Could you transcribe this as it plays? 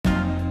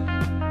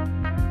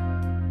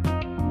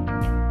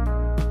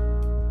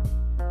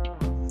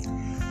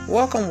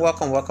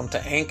Welcome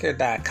to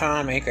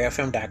Anchor.com,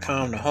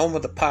 AnchorFM.com, the home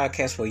of the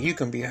podcast where you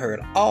can be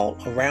heard all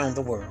around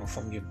the world,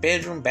 from your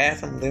bedroom,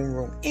 bathroom, living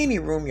room, any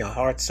room your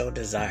heart so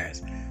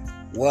desires.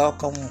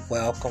 Welcome.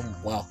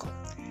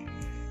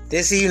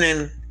 This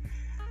evening,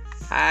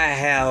 I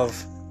have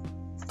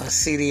a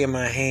CD in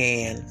my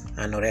hand.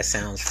 I know that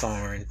sounds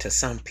foreign to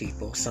some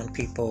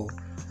people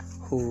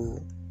who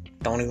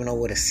don't even know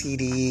what a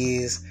CD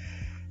is.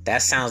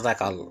 That sounds like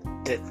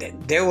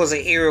there was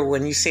an era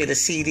when you said a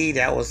CD,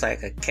 that was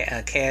like a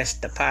cash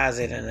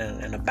deposit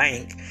in a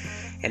bank,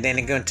 and then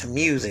it got into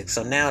music.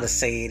 So now to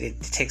say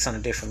it takes on a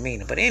different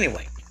meaning. But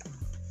anyway,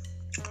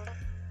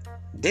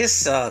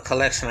 this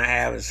collection I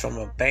have is from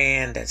a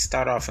band that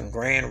started off in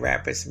Grand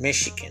Rapids,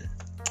 Michigan.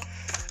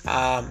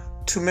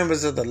 Two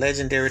members of the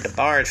legendary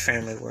DeBarge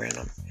family were in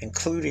them,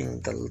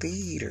 including the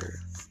leader,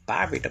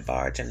 Bobby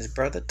DeBarge, and his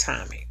brother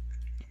Tommy.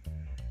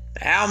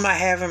 The album I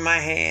have in my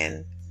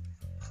hand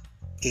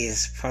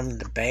is from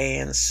the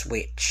band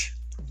Switch.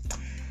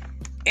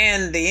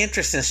 And the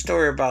interesting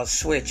story about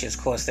Switch is,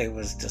 of course, they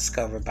was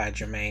discovered by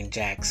Jermaine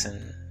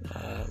Jackson.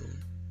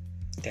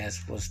 That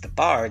was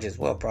DeBarge as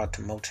well, brought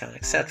to Motown,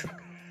 etc.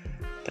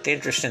 But the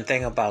interesting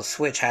thing about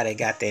Switch, how they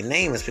got their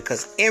name, is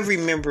because every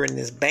member in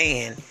this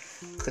band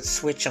could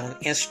switch on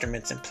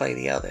instruments and play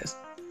the others.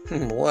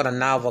 What a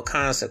novel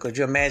concept. Could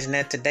you imagine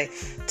that today?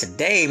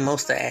 Today,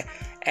 most of the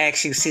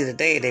acts you see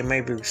today, they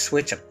maybe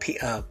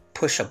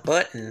push a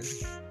button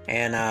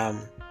and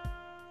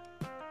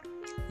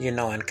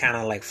and kind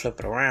of like flip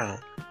it around.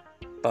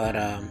 But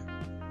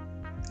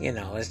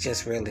it's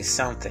just really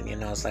something.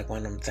 It's like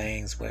one of them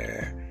things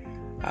where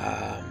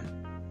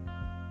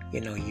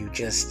you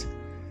just,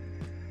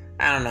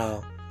 I don't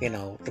know,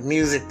 the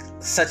music,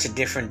 such a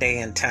different day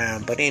and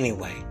time. But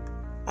anyway,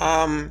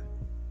 I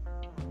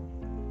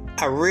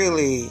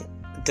really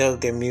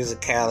dug their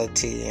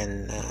musicality,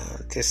 and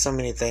there's so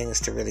many things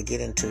to really get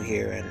into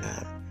here, and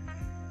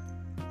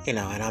and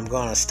I'm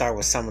going to start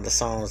with some of the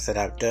songs that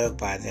I've dug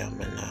by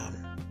them. And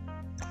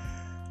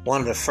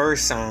one of the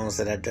first songs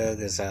that I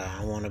dug is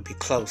I Want to Be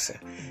Closer.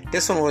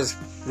 This one was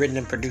written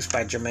and produced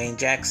by Jermaine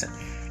Jackson.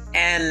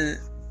 And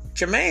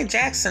Jermaine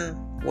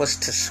Jackson was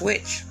to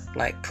Switch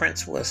like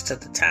Prince was to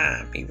the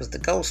Time. He was the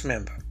ghost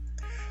member.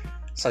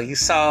 So you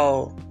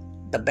saw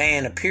the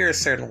band appear a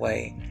certain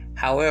way.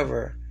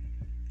 However,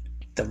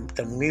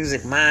 the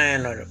music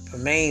mind, or the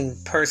main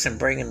person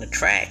bringing the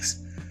tracks,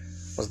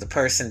 was the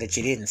person that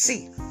you didn't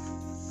see.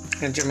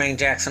 And Jermaine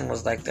Jackson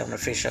was like the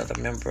unofficial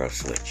other member of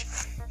Switch.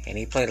 And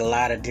he played a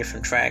lot of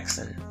different tracks,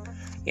 and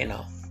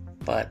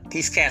but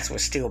these cats were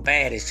still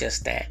bad. It's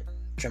just that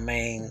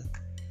Jermaine,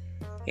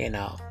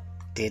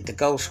 did the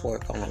ghost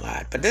work on a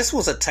lot. But this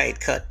was a tight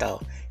cut,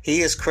 though.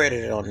 He is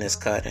credited on this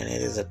cut, and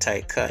it is a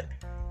tight cut.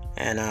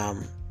 And I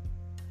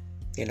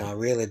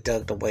really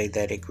dug the way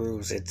that it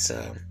grooves. It's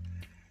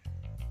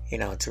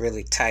it's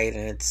really tight,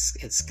 and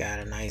it's got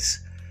a nice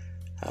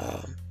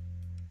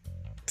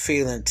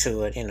feeling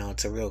to it.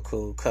 It's a real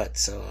cool cut,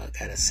 so I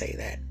gotta say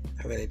that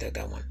I really dug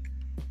that one.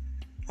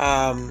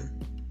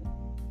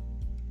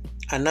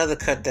 Another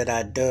cut that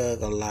I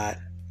dug a lot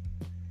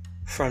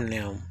from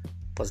them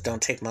was Don't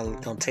Take My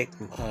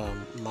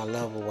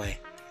Love Away.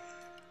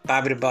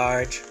 Bobby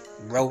DeBarge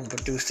wrote and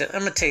produced it. I'm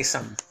gonna tell you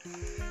something.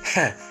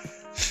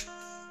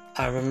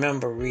 I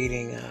remember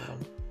reading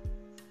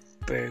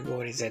Berry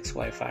Gordy's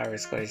ex-wife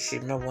Iris Gordy. She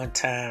remember one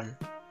time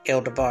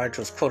El DeBarge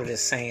was quoted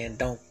as saying,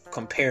 "Don't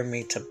compare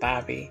me to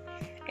Bobby,"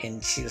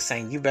 and she was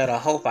saying, "You better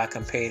hope I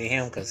compare to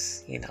him,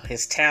 because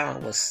his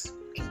talent was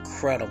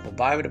incredible."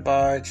 Bobby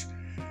DeBarge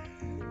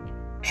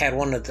had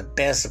one of the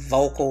best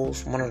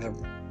vocals,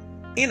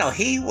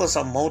 he was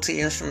a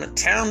multi-instrument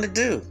talented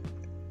dude.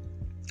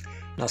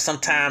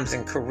 Sometimes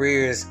in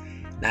careers,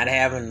 not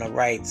having the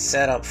right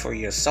setup for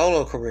your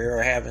solo career,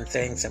 or having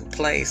things in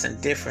place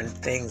and different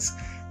things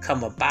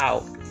come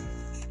about.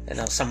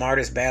 Some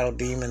artists battle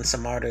demons,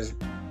 some artists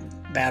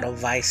battle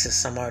vices,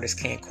 some artists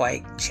can't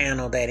quite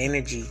channel that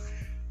energy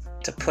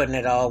to putting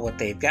it all what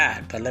they've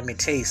got. But let me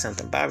tell you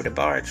something, Bobby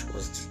DeBarge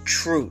was the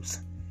truth.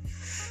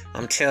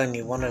 I'm telling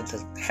you,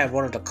 had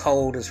one of the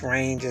coldest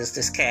ranges.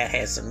 This cat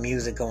had some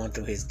music going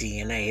through his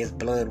DNA. His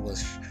blood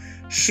was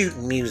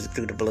shooting music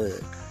through the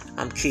blood.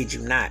 I'm kid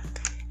you not.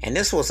 And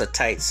this was a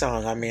tight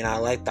song. I mean, I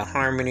like the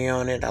harmony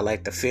on it. I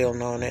like the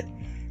feeling on it.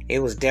 It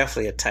was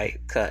definitely a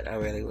tight cut. I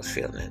really was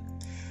feeling it.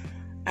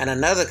 And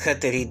another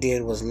cut that he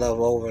did was Love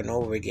Over and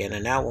Over Again.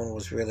 And that one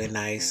was really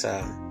nice.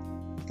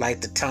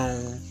 Like the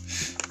tone.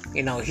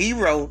 He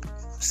wrote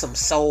some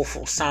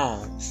soulful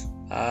songs.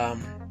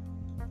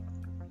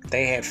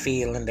 They had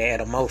feeling, they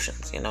had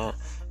emotions,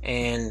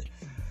 And,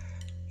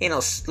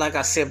 like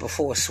I said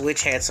before,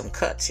 Switch had some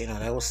cuts.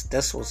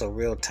 This was a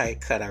real tight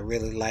cut. I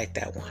really liked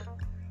that one.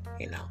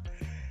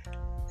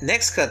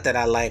 Next cut that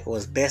I liked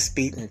was Best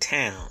Beat in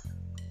Town.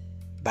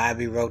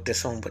 Bobby wrote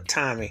this one with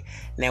Tommy.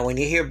 Now, when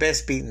you hear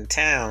Best Beat in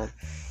Town,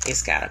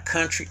 it's got a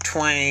country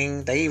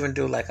twang. They even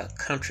do like a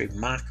country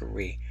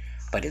mockery.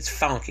 But it's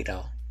funky,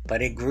 though.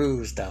 But it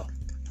grooves, though.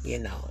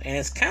 And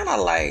it's kind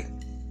of like,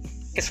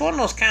 it's one of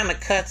those kind of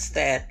cuts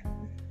that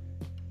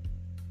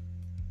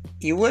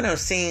you wouldn't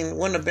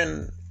have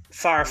been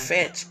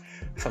far-fetched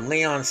from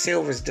Leon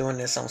Silvers doing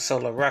this on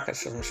Solo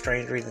Records for some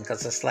strange reason,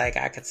 because it's like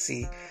I could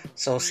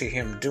associate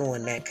him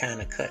doing that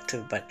kind of cut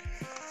too. But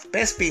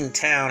Best Beat in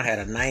Town had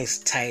a nice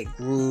tight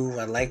groove.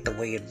 I liked the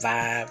way it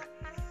vibed.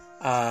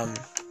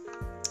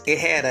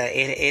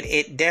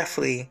 It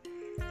definitely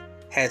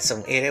had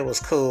some. It was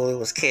cool. It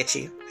was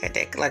catchy. Had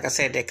that, like I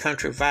said, that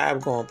country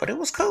vibe going, but it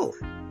was cool.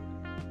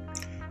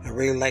 I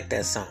really liked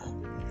that song.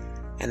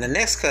 And the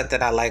next cut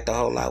that I liked a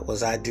whole lot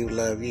was I Do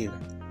Love You.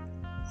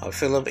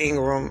 Philip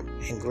Ingram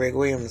and Greg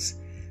Williams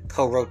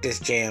co-wrote this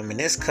jam. And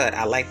this cut,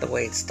 I like the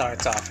way it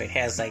starts off. It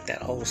has like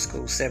that old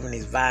school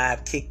 70s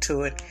vibe kick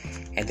to it.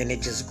 And then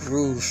it just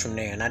grooves from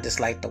there. And I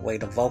just like the way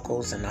the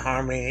vocals and the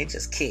harmony, it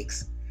just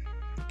kicks.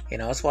 You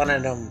know, it's one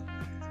of them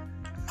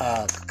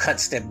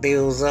cuts that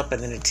builds up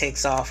and then it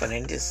takes off, and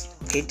then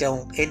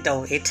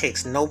it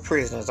takes no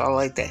prisoners. I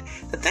like that.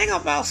 The thing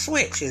about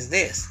Switch is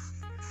this.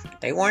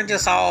 They weren't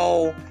just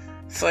all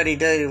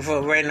fuddy-duddy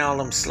for writing all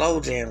them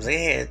slow jams.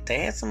 They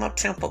had some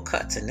up-tempo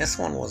cuts, and this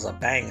one was a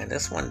banger.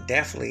 This one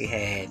definitely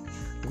had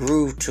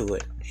groove to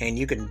it, and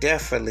you can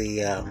definitely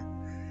get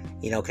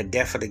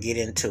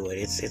into it.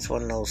 It's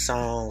one of those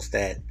songs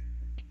that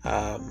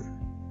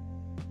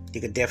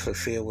you can definitely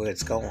feel where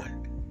it's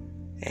going,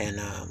 and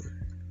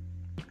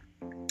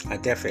I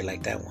definitely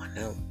like that one.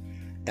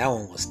 That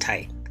one was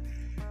tight.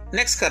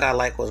 Next cut I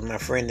like was My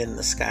Friend in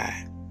the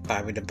Sky.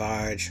 Bobby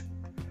DeBarge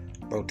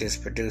wrote this,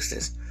 produced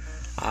this.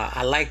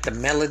 I like the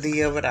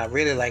melody of it. I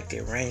really like the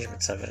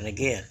arrangements of it. And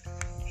again,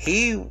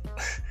 you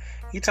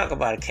talk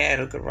about a cat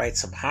who could write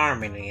some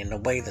harmony and the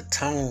way the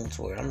tones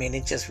were. I mean,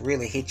 it just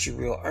really hit you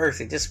real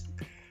earthy. It just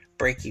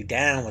break you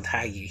down with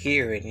how you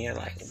hear it. And you're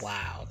like,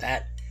 wow,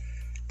 that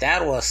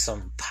was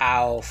some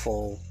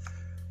powerful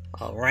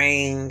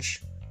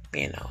range,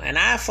 you know. And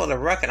for the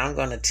record, I'm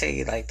going to tell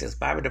you like this.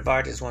 Bobby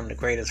DeBarge is one of the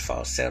greatest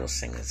falsetto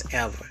singers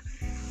ever.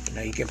 You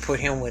know, you can put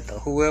him with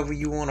whoever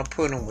you want to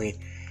put him with.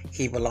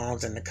 He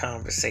belongs in the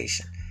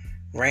conversation.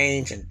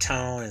 Range and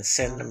tone and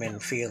sentiment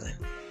and feeling.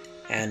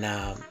 And,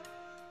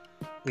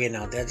 you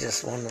know, they're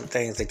just one of the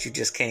things that you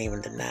just can't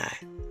even deny,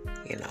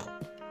 you know.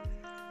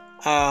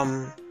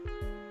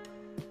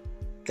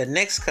 The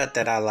next cut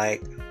that I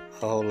like a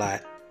whole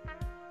lot,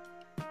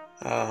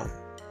 I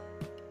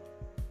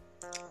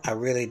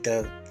really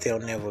dug There'll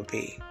Never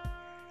Be.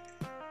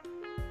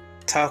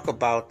 Talk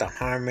about the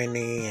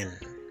harmony and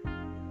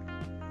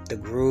the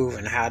groove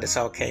and how this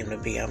all came to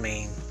be. I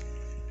mean,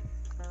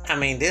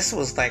 this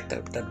was like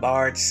the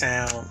Barge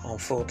sound on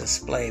full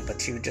display,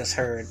 but you just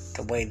heard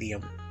the way the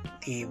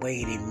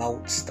way it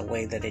emotes, the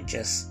way that it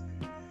just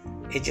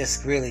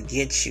really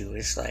gets you.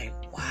 It's like,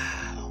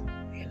 wow,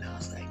 you know.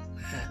 It's like,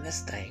 man,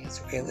 this thing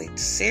is really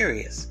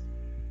serious,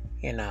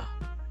 you know.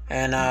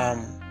 And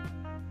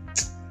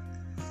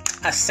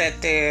I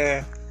sat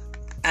there.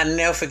 I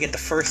never forget the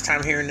first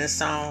time hearing this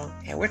song,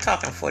 and we're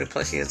talking 40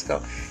 plus years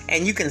ago,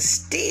 and you can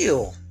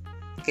still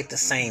get the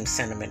same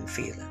sentiment and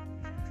feeling.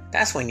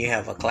 That's when you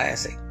have a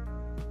classic.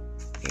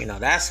 You know,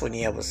 that's when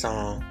you have a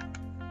song.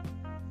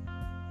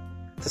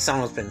 The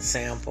song's been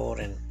sampled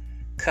and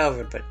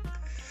covered, but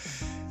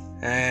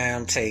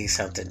I'm tell you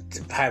something.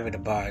 Bobby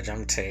DeBarge,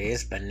 I'm tell you,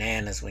 it's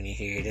bananas when you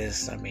hear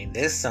this. I mean,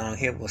 this song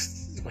here will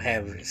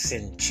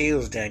send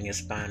chills down your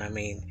spine. I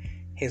mean,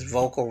 his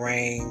vocal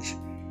range,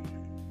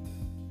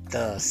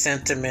 the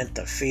sentiment,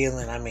 the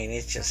feeling, I mean,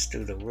 it's just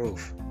through the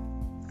roof.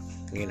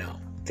 You know,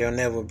 There'll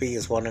Never Be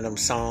is one of them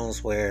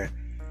songs where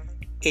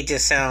it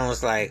just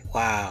sounds like,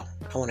 wow,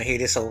 I want to hear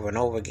this over and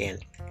over again.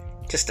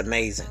 Just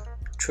amazing.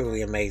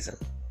 Truly amazing.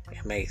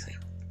 Amazing.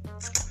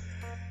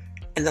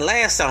 And the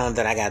last song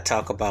that I got to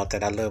talk about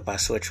that I love by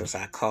Switch was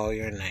I Call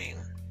Your Name.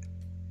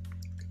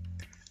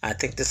 I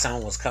think this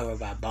song was covered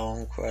by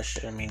Bone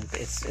Crusher. I mean,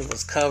 it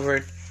was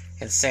covered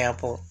and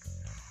sampled.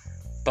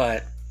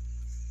 But,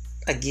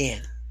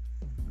 again,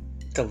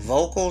 the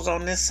vocals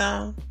on this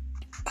song,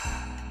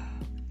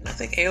 I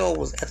think El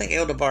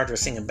DeBarge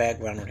was singing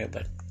background on here,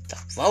 but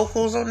the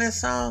vocals on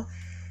this song,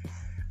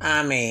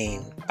 I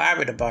mean,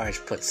 Bobby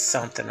DeBarge put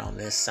something on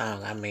this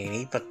song. I mean,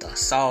 he put the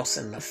sauce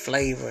and the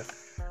flavor.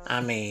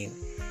 I mean,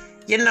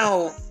 you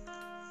know,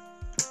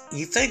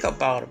 you think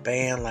about a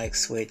band like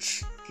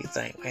Switch, you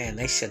think, man,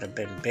 they should have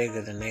been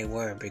bigger than they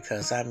were,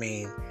 because, I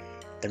mean,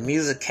 the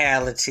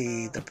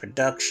musicality, the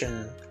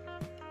production,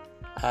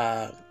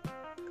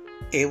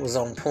 it was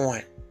on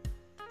point.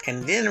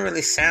 And it didn't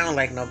really sound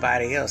like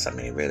nobody else. I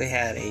mean, it really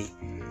had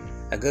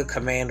a good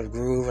command of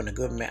groove and a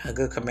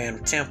good command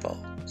of tempo.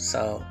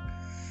 So,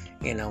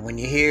 you know, when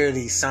you hear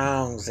these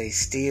songs, they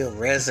still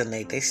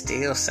resonate. They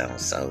still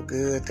sound so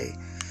good.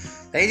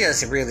 They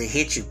just really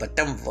hit you.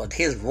 But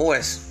his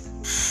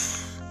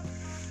voice,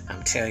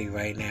 I'm telling you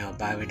right now,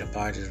 Bobby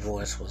DeBarge's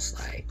voice was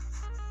like,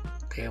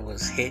 it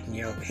was hitting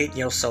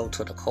your soul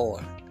to the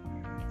core.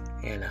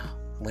 You know,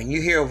 when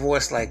you hear a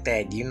voice like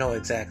that, you know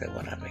exactly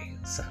what I mean.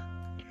 So,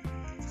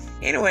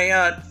 anyway,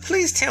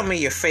 please tell me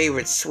your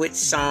favorite Switch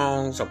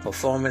songs or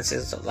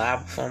performances or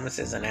live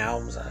performances and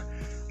albums. I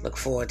look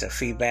forward to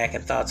feedback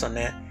and thoughts on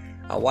that.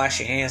 wash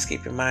your hands,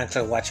 keep your mind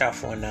clear, watch out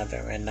for one another.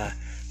 And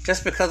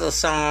just because a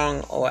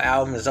song or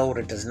album is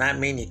older does not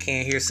mean you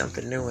can't hear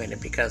something new in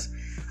it, because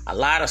a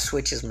lot of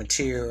Switch's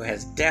material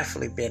has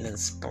definitely been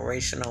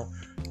inspirational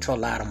to a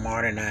lot of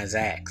modernized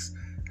acts.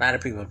 A lot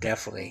of people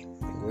definitely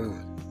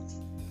grooving.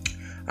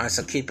 All right,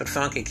 so keep it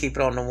funky, keep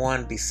it on the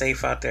one, be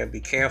safe out there, be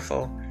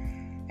careful.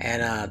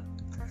 And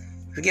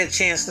if you get a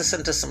chance,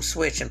 listen to some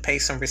Switch and pay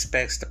some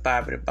respects to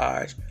Bobby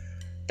DeBarge.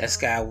 This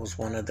guy was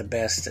one of the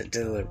best to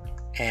do it,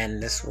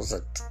 and this was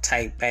a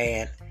tight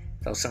band.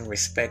 So some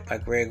respect by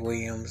Greg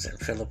Williams and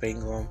Philip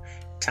Ingram,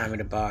 Tommy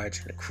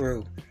DeBarge, and the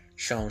crew.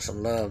 Show them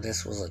some love.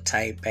 This was a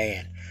tight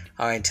band.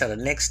 All right, until the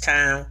next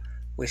time,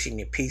 wishing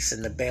you peace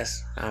and the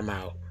best. I'm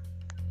out.